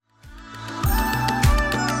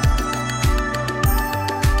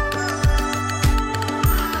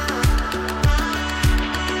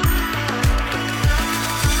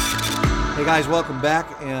Hey guys, welcome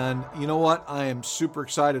back. And you know what? I am super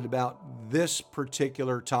excited about this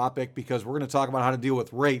particular topic because we're going to talk about how to deal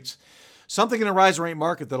with rates. Something in the rise and rate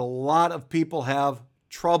market that a lot of people have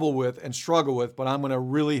trouble with and struggle with, but I'm going to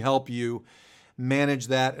really help you manage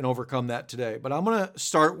that and overcome that today. But I'm going to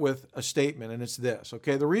start with a statement, and it's this,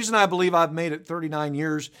 okay? The reason I believe I've made it 39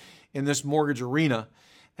 years in this mortgage arena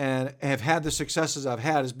and have had the successes I've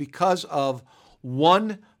had is because of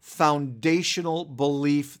one foundational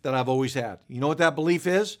belief that I've always had. You know what that belief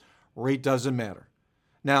is? Rate doesn't matter.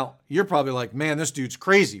 Now, you're probably like, man, this dude's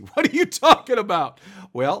crazy. What are you talking about?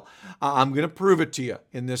 Well, I'm going to prove it to you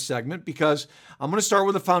in this segment because I'm going to start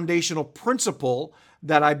with a foundational principle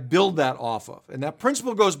that I build that off of. And that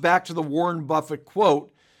principle goes back to the Warren Buffett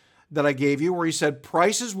quote that I gave you where he said,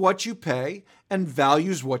 price is what you pay and value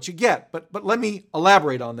is what you get. But let me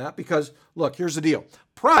elaborate on that because, look, here's the deal.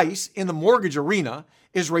 Price in the mortgage arena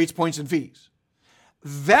is rates, points, and fees.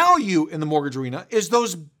 Value in the mortgage arena is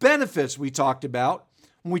those benefits we talked about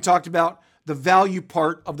when we talked about the value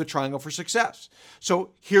part of the triangle for success.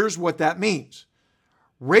 So here's what that means.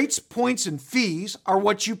 Rates, points, and fees are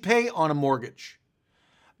what you pay on a mortgage.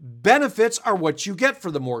 Benefits are what you get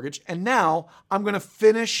for the mortgage. And now I'm going to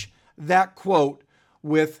finish that quote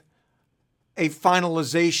with a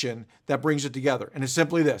finalization that brings it together. And it's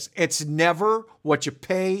simply this. It's never what you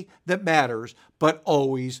pay that matters, but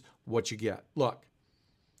always what you get. Look,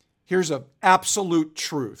 here's an absolute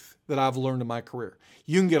truth that I've learned in my career.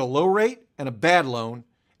 You can get a low rate and a bad loan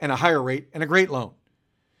and a higher rate and a great loan.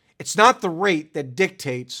 It's not the rate that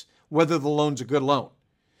dictates whether the loan's a good loan.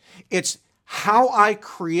 It's how I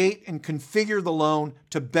create and configure the loan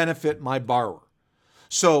to benefit my borrower.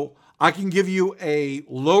 So I can give you a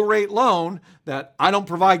low rate loan that I don't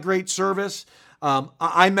provide great service.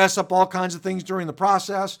 I mess up all kinds of things during the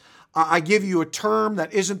process. I give you a term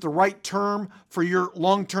that isn't the right term for your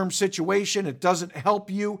long-term situation. It doesn't help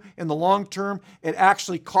you in the long term. It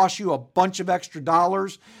actually costs you a bunch of extra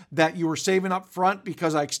dollars that you were saving up front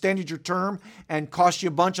because I extended your term and cost you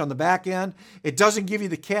a bunch on the back end. It doesn't give you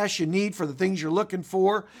the cash you need for the things you're looking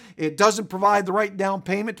for. It doesn't provide the right down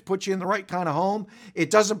payment to put you in the right kind of home.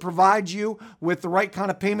 It doesn't provide you with the right kind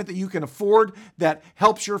of payment that you can afford that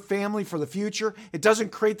helps your family for the future. It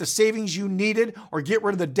doesn't create the savings you needed or get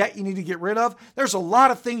rid of the debt you need to get rid of. There's a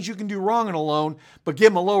lot of things you can do wrong in a loan, but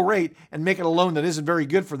give them a low rate and make it a loan that isn't very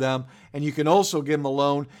good for them. And you can also give them a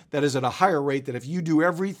loan that is at a higher rate that if you do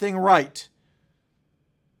everything right,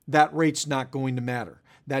 that rate's not going to matter.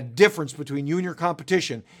 That difference between you and your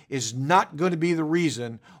competition is not going to be the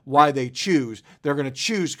reason why they choose. They're going to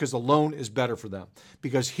choose because the loan is better for them.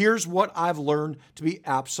 Because here's what I've learned to be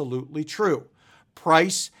absolutely true.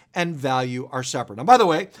 Price and value are separate. Now, by the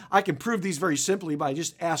way, I can prove these very simply by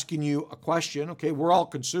just asking you a question. Okay, we're all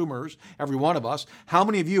consumers, every one of us. How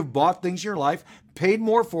many of you have bought things in your life, paid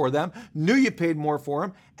more for them, knew you paid more for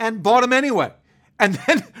them, and bought them anyway, and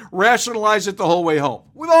then rationalize it the whole way home?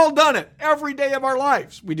 We've all done it every day of our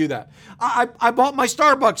lives. We do that. I bought my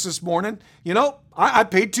Starbucks this morning. You know, I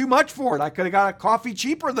paid too much for it. I could have got a coffee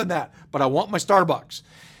cheaper than that, but I want my Starbucks.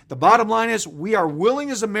 The bottom line is we are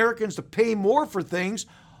willing as Americans to pay more for things,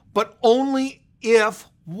 but only if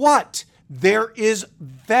what? There is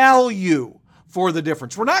value for the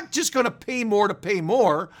difference. We're not just going to pay more,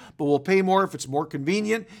 but we'll pay more if it's more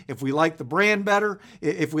convenient, if we like the brand better,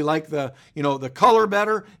 if we like the color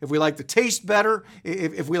better, if we like the taste better,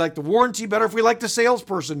 if we like the warranty better, if we like the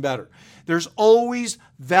salesperson better. There's always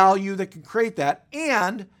value that can create that.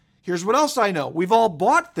 And here's what else I know. We've all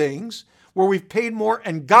bought things where we've paid more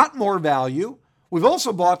and got more value. We've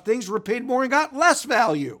also bought things where we paid more and got less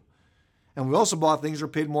value. And we also bought things where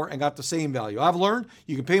we paid more and got the same value. I've learned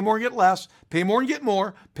you can pay more and get less, pay more and get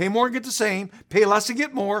more, pay more and get the same, pay less and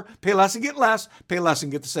get more, pay less and get less, pay less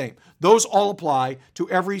and get the same. Those all apply to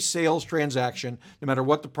every sales transaction, no matter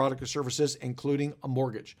what the product or service is, including a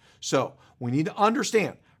mortgage. So we need to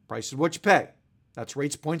understand price is what you pay. That's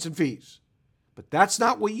rates, points, and fees. But that's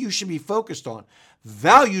not what you should be focused on.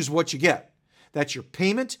 Value is what you get. That's your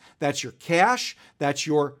payment, that's your cash, that's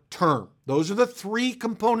your term. Those are the three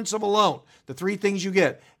components of a loan, the three things you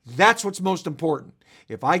get. That's what's most important.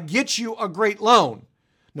 If I get you a great loan,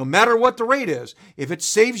 no matter what the rate is, if it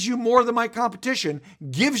saves you more than my competition,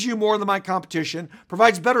 gives you more than my competition,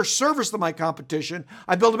 provides better service than my competition,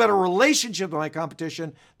 I build a better relationship than my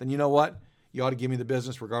competition, then you know what? You ought to give me the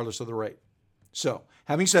business regardless of the rate. So,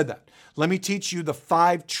 having said that, let me teach you the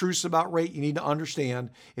 5 truths about rate you need to understand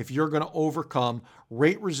if you're going to overcome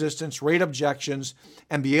rate resistance, rate objections,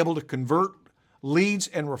 and be able to convert leads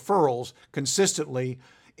and referrals consistently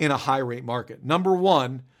in a high rate market. Number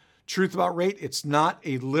 1, truth about rate, it's not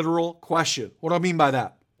a literal question. What do I mean by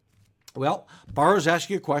that? Well, borrowers ask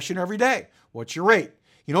you a question every day. What's your rate?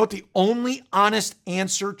 You know what the only honest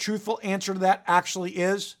answer, truthful answer to that actually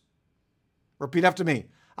is? Repeat after me.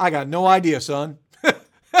 I got no idea, son.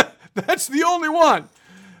 That's the only one.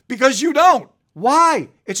 Because you don't. Why?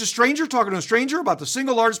 It's a stranger talking to a stranger about the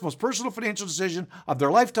single largest, most personal financial decision of their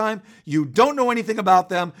lifetime. You don't know anything about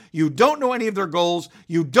them. You don't know any of their goals.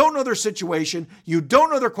 You don't know their situation. You don't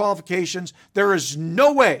know their qualifications. There is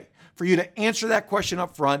no way for you to answer that question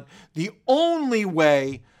up front. The only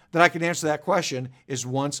way that I can answer that question is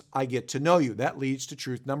once I get to know you. That leads to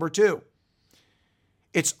truth number 2.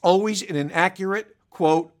 It's always an inaccurate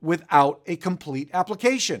quote without a complete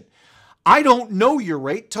application. I don't know your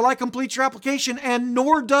rate till I complete your application, and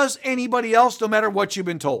nor does anybody else, no matter what you've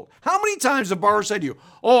been told. How many times have borrowers said to you,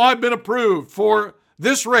 oh, I've been approved for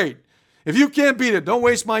this rate. If you can't beat it, don't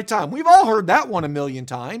waste my time. We've all heard that one a million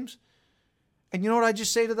times. And you know what I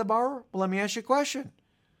just say to the borrower? Well, let me ask you a question.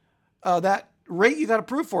 That rate you got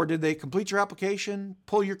approved for, did they complete your application,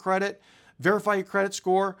 pull your credit, verify your credit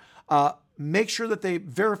score, make sure that they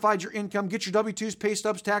verified your income, get your W-2s, pay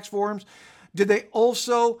stubs, tax forms? Did they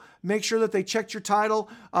also make sure that they checked your title,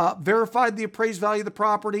 verified the appraised value of the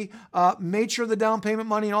property, made sure the down payment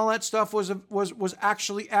money and all that stuff was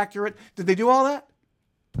actually accurate? Did they do all that?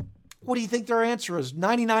 What do you think their answer is?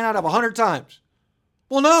 99 out of 100 times.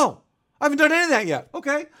 Well, no, I haven't done any of that yet.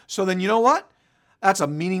 Okay, so then you know what? That's a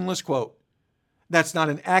meaningless quote. That's not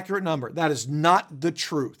an accurate number. That is not the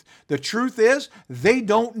truth. The truth is they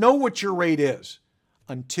don't know what your rate is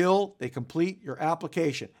until they complete your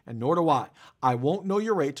application, and nor do I. I won't know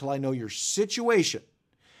your rate till I know your situation,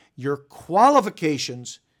 your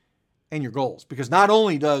qualifications, and your goals. Because not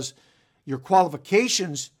only does your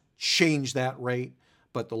qualifications change that rate,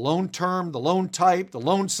 but the loan term, the loan type, the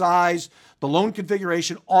loan size, the loan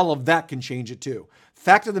configuration, all of that can change it too.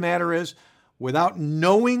 Fact of the matter is, without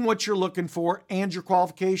knowing what you're looking for and your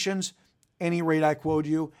qualifications, any rate I quote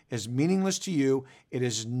you is meaningless to you. It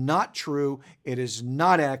is not true. It is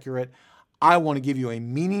not accurate. I want to give you a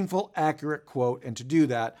meaningful, accurate quote. And to do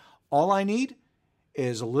that, all I need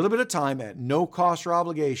is a little bit of time at no cost or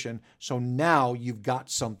obligation. So now you've got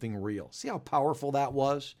something real. See how powerful that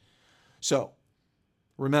was? So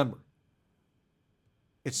remember,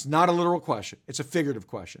 it's not a literal question. It's a figurative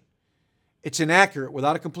question. It's inaccurate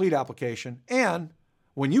without a complete application. And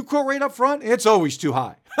when you quote rate up front, it's always too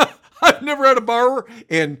high. I've never had a borrower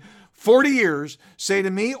in 40 years say to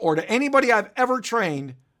me or to anybody I've ever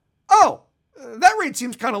trained, oh, that rate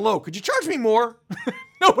seems kind of low. Could you charge me more?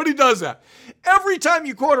 Nobody does that. Every time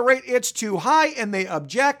you quote a rate, it's too high and they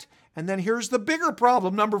object. And then here's the bigger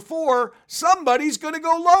problem. Number 4, somebody's going to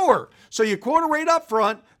go lower. So you quote a rate up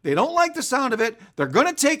front. They don't like the sound of it. They're going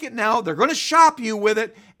to take it now. They're going to shop you with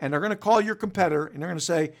it. And they're going to call your competitor and they're going to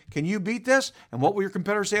say, can you beat this? And what will your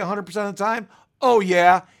competitor say 100% of the time? Oh,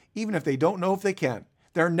 yeah. Even if they don't know if they can.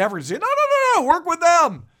 They're never going to say, no, work with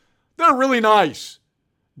them. They're really nice.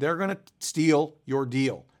 They're going to steal your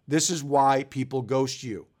deal. This is why people ghost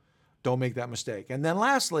you. Don't make that mistake. And then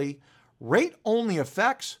lastly, rate only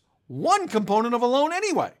affects one component of a loan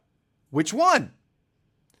anyway. Which one?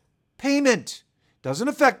 Payment. Doesn't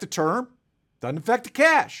affect the term. Doesn't affect the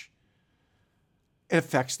cash. It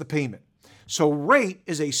affects the payment. So rate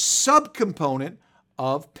is a subcomponent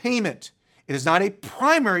of payment. It is not a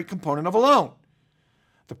primary component of a loan.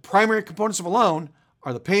 The primary components of a loan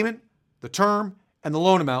are the payment, the term, and the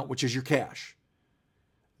loan amount, which is your cash.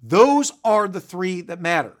 Those are the 3 that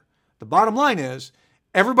matter. The bottom line is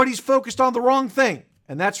everybody's focused on the wrong thing,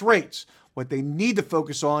 and that's rates. What they need to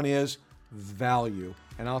focus on is value.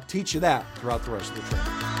 And I'll teach you that throughout the rest of the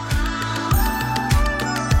training.